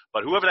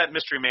 But whoever that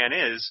mystery man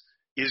is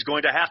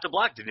going to have to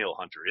block Danielle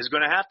Hunter, is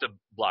going to have to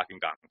block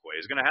Ngakoue,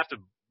 is going to have to,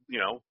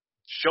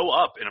 show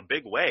up in a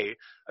big way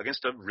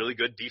against a really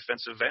good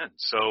defensive end.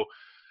 So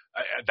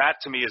that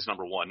to me is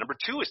number one. Number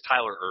two is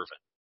Tyler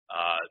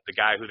Ervin, the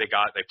guy who they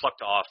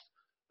plucked off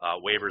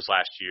waivers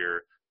last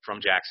year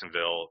from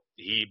Jacksonville.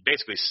 He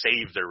basically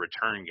saved their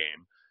return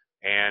game.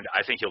 And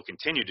I think he'll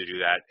continue to do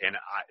that. And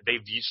they've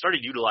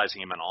started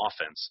utilizing him on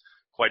offense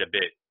quite a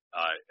bit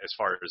as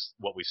far as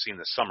what we've seen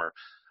this summer.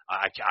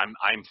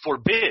 I'm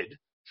forbid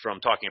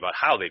from talking about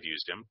how they've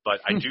used him, but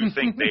I do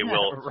think they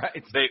will.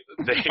 Right. They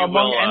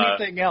Among will,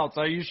 anything else,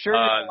 are you sure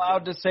you're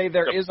allowed to say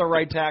there is a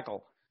right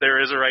tackle?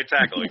 There is a right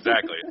tackle,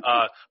 exactly.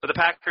 But the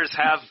Packers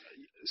have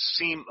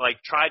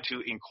tried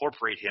to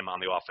incorporate him on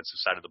the offensive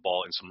side of the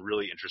ball in some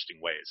really interesting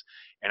ways.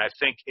 And I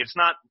think it's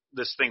not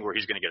this thing where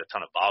he's going to get a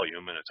ton of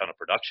volume and a ton of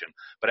production,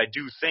 but I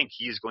do think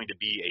he's going to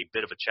be a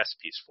bit of a chess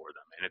piece for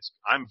them. And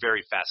I'm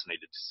very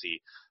fascinated to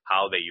see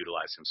how they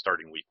utilize him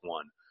starting week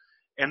one.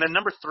 And then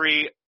number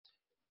three,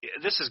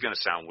 this is going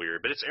to sound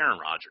weird, but it's Aaron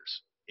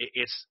Rodgers.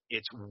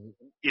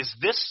 Is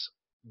this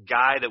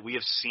guy that we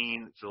have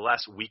seen for the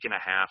last week and a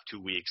half, 2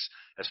 weeks,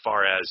 as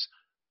far as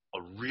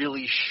a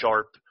really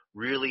sharp,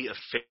 really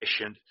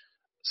efficient,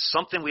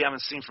 something we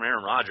haven't seen from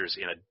Aaron Rodgers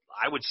in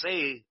I would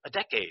say a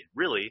decade,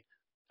 really.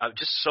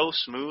 Just so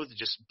smooth,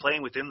 just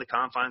playing within the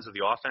confines of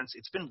the offense.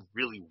 It's been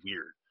really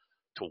weird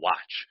to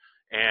watch.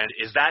 And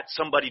is that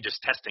somebody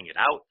just testing it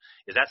out?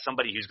 Is that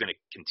somebody who's going to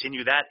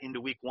continue that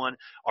into week one?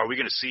 Are we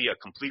going to see a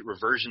complete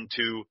reversion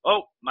to,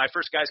 my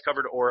first guy's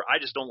covered, or I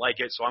just don't like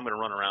it, so I'm going to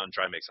run around and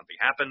try and make something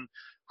happen?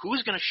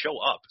 Who's going to show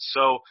up?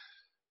 So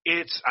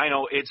I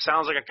know it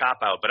sounds like a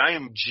cop-out, but I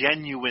am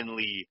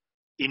genuinely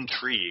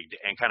intrigued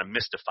and kind of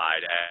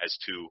mystified as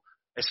to,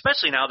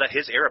 especially now that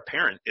his heir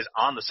apparent is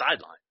on the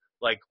sideline.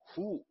 Like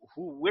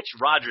which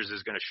Rodgers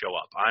is going to show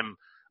up? I'm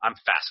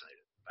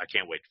fascinated. I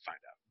can't wait to find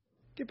out.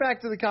 Get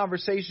back to the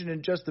conversation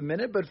in just a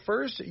minute, but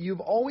first, you've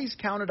always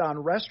counted on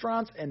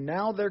restaurants, and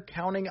now they're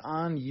counting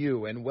on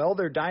you. And while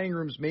their dining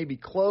rooms may be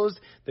closed,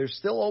 they're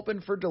still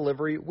open for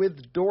delivery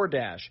with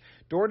DoorDash.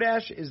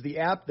 DoorDash is the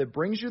app that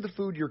brings you the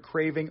food you're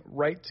craving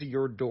right to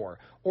your door.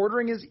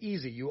 Ordering is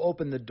easy. You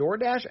open the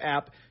DoorDash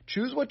app,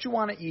 choose what you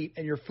want to eat,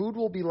 and your food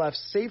will be left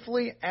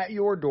safely at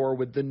your door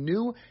with the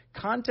new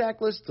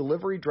contactless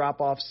delivery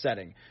drop-off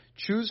setting.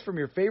 Choose from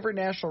your favorite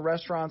national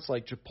restaurants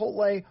like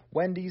Chipotle,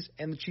 Wendy's,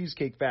 and the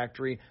Cheesecake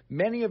Factory.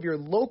 Many of your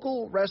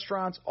local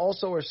restaurants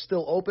also are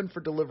still open for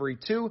delivery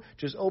too.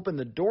 Just open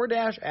the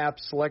DoorDash app,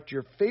 select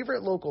your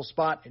favorite local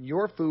spot, and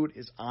your food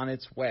is on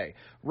its way.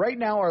 Right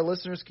now, our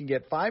listeners can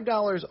get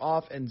 $5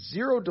 off and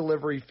 0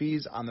 delivery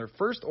fees on their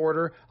first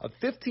order of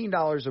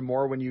 $15 or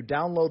more when you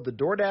download the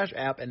DoorDash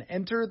app and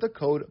enter the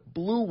code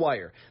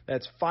BLUEWIRE.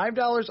 That's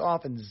 $5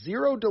 off and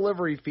 0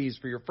 delivery fees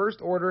for your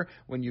first order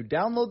when you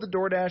download the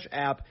DoorDash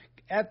app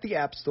at the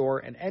App Store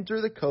and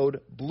enter the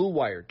code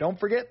BLUEWIRE. Don't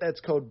forget, that's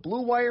code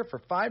BLUEWIRE for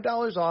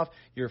 $5 off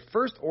your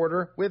first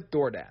order with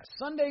DoorDash.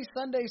 Sundays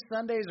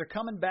are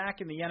coming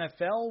back in the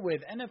NFL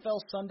with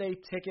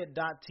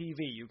NFLSundayTicket.tv.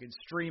 You can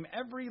stream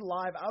every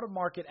live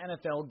out-of-market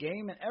NFL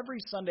game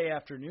every Sunday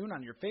afternoon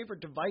on your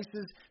favorite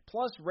devices,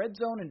 plus Red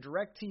Zone and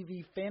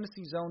DirecTV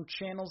Fantasy Zone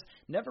channels.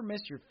 Never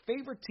miss your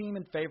favorite team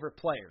and favorite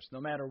players.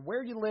 No matter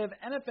where you live,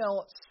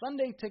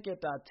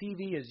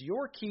 NFLSundayTicket.tv is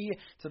your key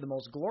to the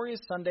most glorious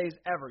Sundays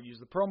ever. Use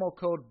the promo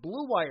code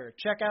BLUEWIRE at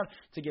checkout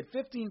to get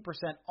 15%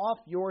 off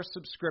your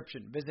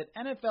subscription. Visit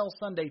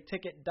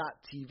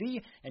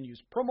NFLSundayTicket.tv and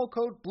use promo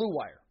code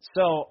BLUEWIRE.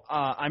 So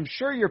I'm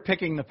sure you're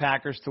picking the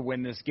Packers to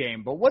win this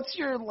game, but what's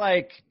your,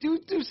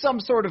 do some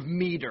sort of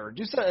meter.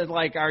 Do some,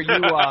 are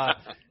you,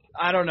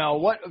 I don't know,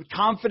 what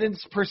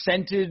confidence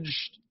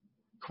percentage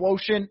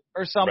quotient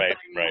or something?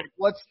 Right.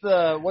 What's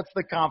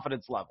the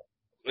confidence level?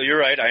 Well, you're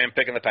right. I am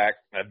picking the Pack.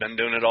 I've been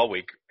doing it all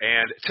week.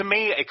 And to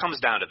me, it comes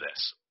down to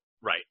this.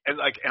 Right. And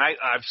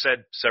I've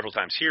said several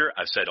times here,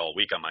 I've said all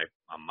week on my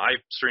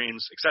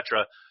streams,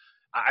 etc.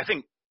 I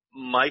think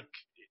Mike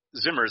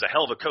Zimmer is a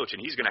hell of a coach,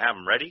 and he's going to have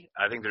them ready.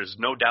 I think there's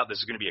no doubt this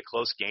is going to be a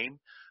close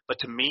game. But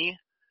to me,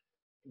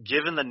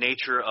 given the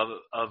nature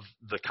of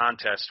the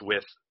contest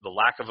with the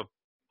lack of a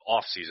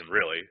offseason,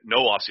 really,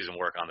 no offseason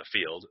work on the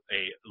field,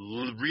 a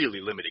really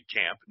limited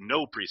camp,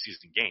 no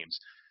preseason games,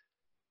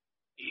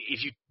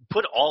 if you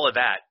put all of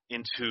that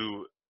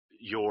into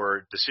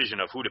your decision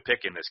of who to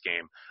pick in this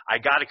game, I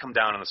got to come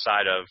down on the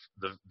side of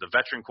the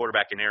veteran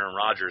quarterback in Aaron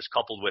Rodgers,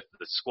 coupled with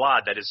the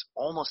squad that is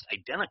almost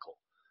identical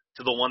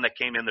to the one that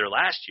came in there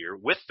last year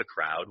with the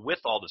crowd, with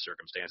all the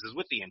circumstances,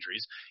 with the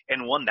injuries,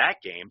 and won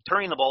that game,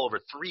 turning the ball over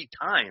 3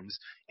 times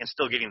and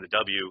still getting the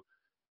W.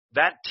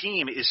 That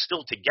team is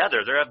still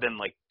together. There have been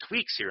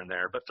tweaks here and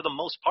there, but for the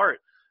most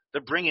part,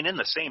 they're bringing in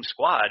the same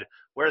squad,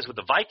 whereas with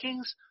the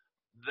Vikings,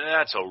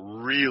 that's a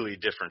really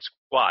different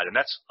squad. And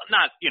that's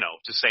not,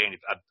 to say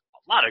anything. A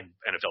lot of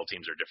NFL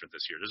teams are different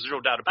this year. There's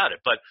no doubt about it.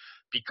 But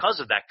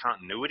because of that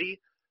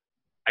continuity,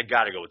 I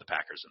got to go with the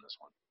Packers in this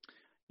one.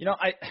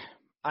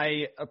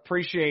 I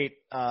appreciate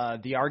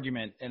the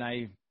argument, and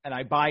I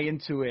buy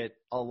into it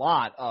a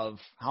lot of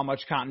how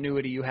much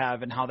continuity you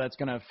have and how that's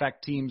going to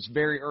affect teams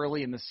very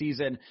early in the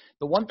season.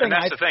 The one thing,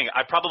 and that's the thing.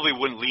 I probably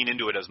wouldn't lean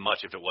into it as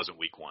much if it wasn't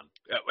week 1.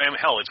 And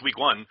hell, it's week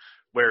 1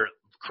 where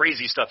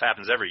crazy stuff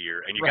happens every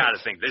year, and you got to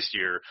think this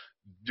year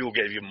you'll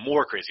get even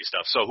more crazy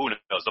stuff. So who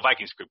knows? The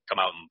Vikings could come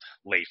out and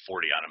lay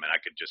 40 on them, and I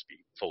could just be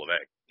full of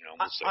egg.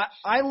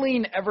 I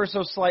lean ever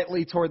so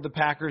slightly toward the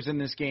Packers in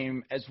this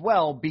game as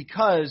well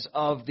because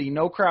of the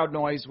no crowd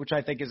noise, which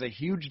I think is a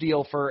huge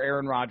deal for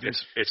Aaron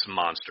Rodgers. It's a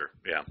monster,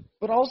 yeah.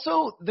 But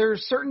also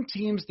there's certain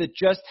teams that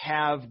just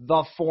have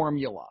the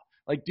formula.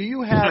 Do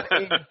you have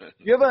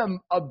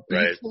a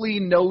beastly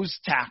nose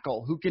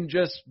tackle who can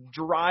just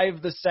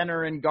drive the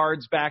center and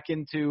guards back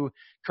into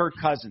Kirk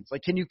Cousins?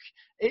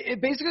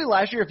 Basically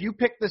last year, if you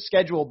picked the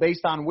schedule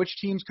based on which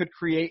teams could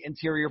create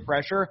interior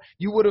pressure,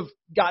 you would have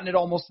gotten it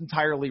almost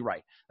entirely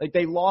right.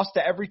 They lost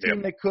to every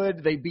team that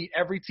could. They beat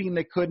every team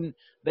that couldn't.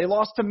 They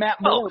lost to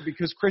Matt Moore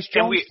because Chris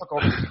Jones took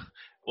over.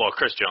 Well,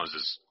 Chris Jones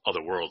is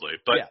otherworldly,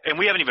 and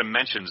we haven't even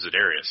mentioned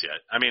Za'Darius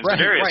yet. I mean, Right.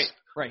 Za'Darius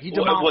He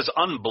was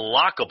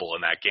unblockable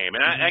in that game.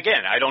 And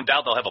again, I don't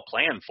doubt they'll have a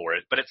plan for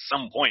it, but at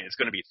some point it's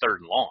going to be 3rd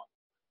and long.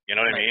 You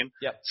know what I mean?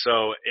 Yep.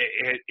 So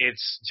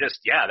it's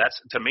just,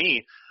 that's, to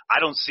me, I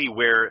don't see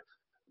where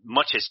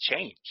much has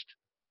changed.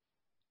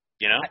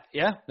 And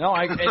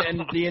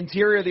the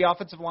interior of the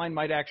offensive line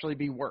might actually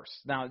be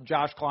worse. Now,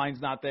 Josh Klein's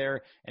not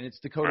there, and it's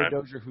Dakota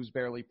Dozier who's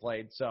barely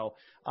played. So,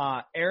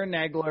 Aaron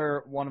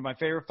Nagler, one of my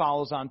favorite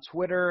follows on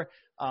Twitter,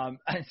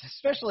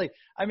 especially,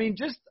 I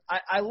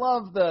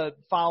love the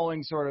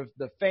following sort of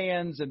the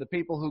fans and the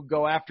people who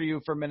go after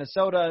you from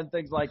Minnesota and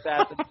things like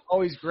that. It's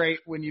always great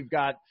when you've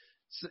got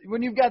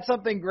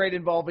something great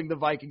involving the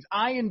Vikings.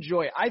 I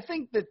enjoy it. I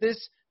think that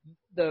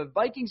the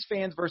Vikings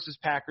fans versus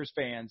Packers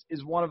fans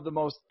is one of the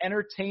most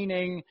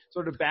entertaining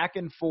sort of back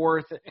and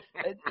forth.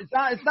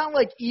 It's not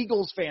like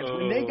Eagles fans.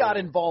 When they got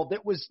involved,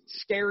 it was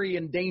scary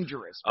and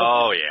dangerous.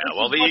 Well,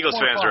 the Eagles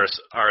fans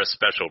are a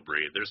special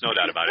breed. There's no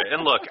doubt about it.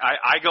 And look,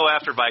 I go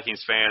after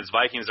Vikings fans.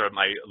 Vikings are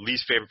my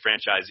least favorite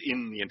franchise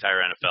in the entire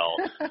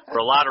NFL for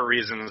a lot of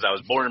reasons. I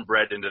was born and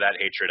bred into that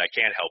hatred. I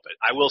can't help it.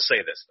 I will say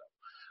this,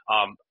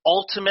 though.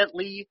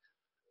 Ultimately,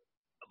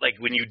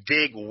 when you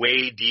dig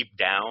way deep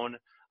down,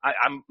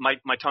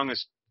 my tongue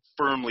is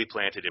firmly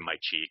planted in my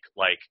cheek.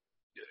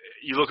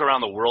 You look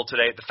around the world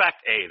today, the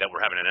fact, A, that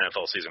we're having an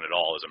NFL season at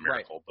all is a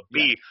miracle. But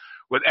B,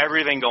 with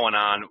everything going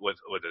on with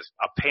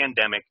a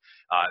pandemic,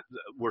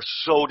 we're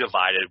so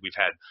divided. We've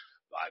had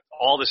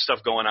all this stuff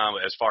going on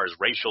as far as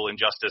racial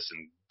injustice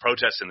and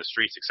protests in the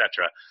streets,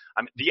 etc.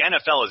 The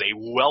NFL is a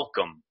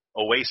welcome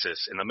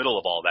oasis in the middle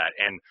of all that.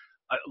 And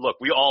look,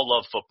 we all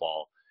love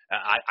football.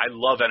 I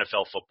love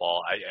NFL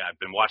football. I've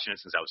been watching it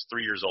since I was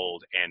 3 years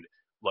old. And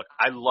look,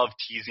 I love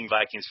teasing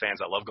Vikings fans.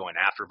 I love going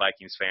after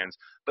Vikings fans.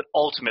 But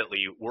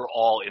ultimately, we're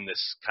all in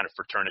this kind of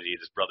fraternity,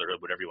 this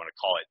brotherhood, whatever you want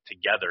to call it,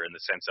 together in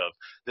the sense of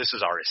this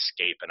is our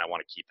escape, and I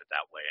want to keep it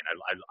that way. And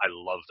I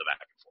love the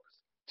back and forth.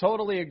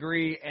 Totally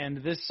agree,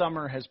 and this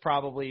summer has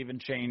probably even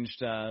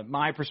changed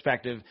my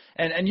perspective.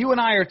 And you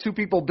and I are two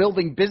people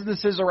building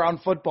businesses around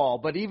football,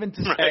 but even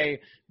to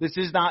say this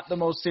is not the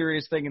most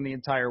serious thing in the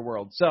entire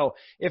world. So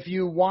if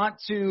you want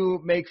to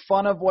make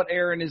fun of what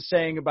Aaron is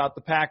saying about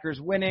the Packers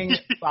winning,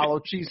 follow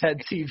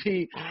Cheesehead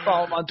TV.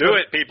 Follow him on Twitter. Do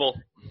it, people.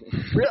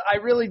 I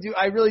really do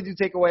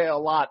take away a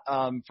lot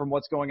from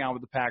what's going on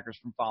with the Packers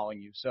from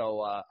following you. So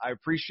I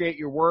appreciate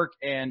your work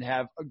and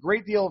have a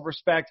great deal of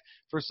respect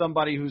for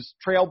somebody who's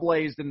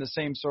trailblazed in the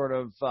same sort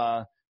of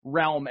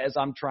realm as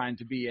I'm trying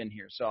to be in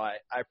here. So I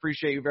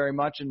appreciate you very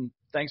much, and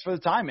thanks for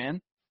the time,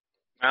 man.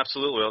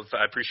 Absolutely. Well,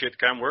 I appreciate the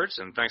kind words,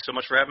 and thanks so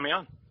much for having me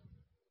on.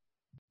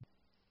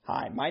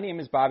 Hi, my name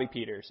is Bobby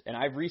Peters, and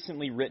I've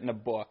recently written a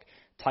book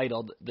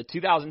titled The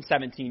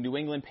 2017 New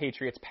England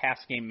Patriots Pass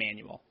Game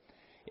Manual.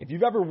 If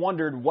you've ever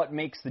wondered what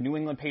makes the New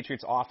England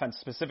Patriots offense,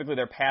 specifically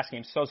their pass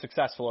game, so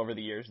successful over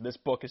the years, this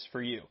book is for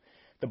you.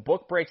 The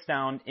book breaks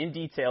down in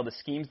detail the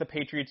schemes the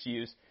Patriots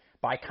use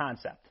by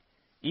concept.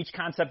 Each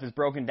concept is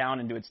broken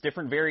down into its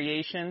different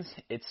variations,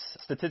 its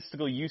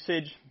statistical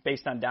usage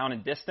based on down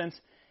and distance,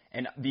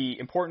 and the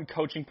important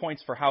coaching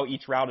points for how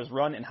each route is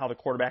run and how the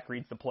quarterback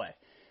reads the play.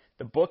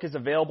 The book is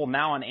available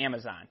now on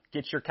Amazon.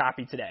 Get your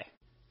copy today.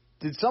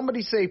 Did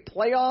somebody say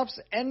playoffs?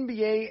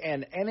 NBA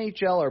and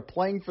NHL are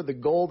playing for the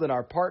gold, and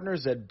our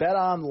partners at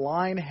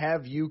BetOnline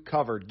have you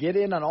covered. Get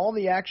in on all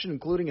the action,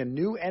 including a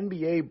new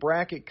NBA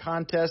bracket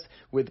contest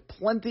with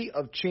plenty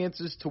of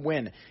chances to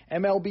win.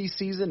 MLB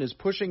season is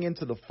pushing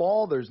into the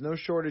fall. There's no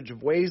shortage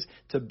of ways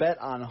to bet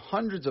on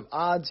hundreds of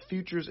odds,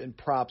 futures, and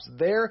props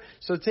there.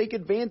 So take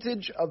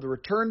advantage of the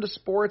return to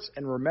sports,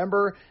 and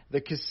remember,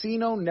 the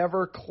casino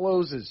never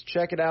closes.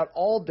 Check it out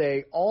all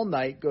day, all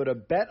night. Go to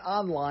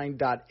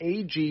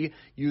betonline.ag.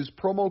 Use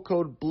promo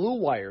code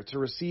BLUEWIRE to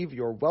receive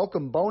your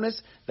welcome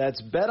bonus.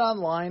 That's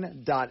betonline.ag,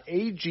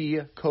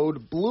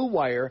 code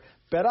BLUEWIRE.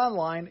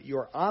 BetOnline,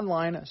 your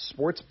online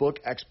sportsbook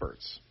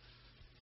experts.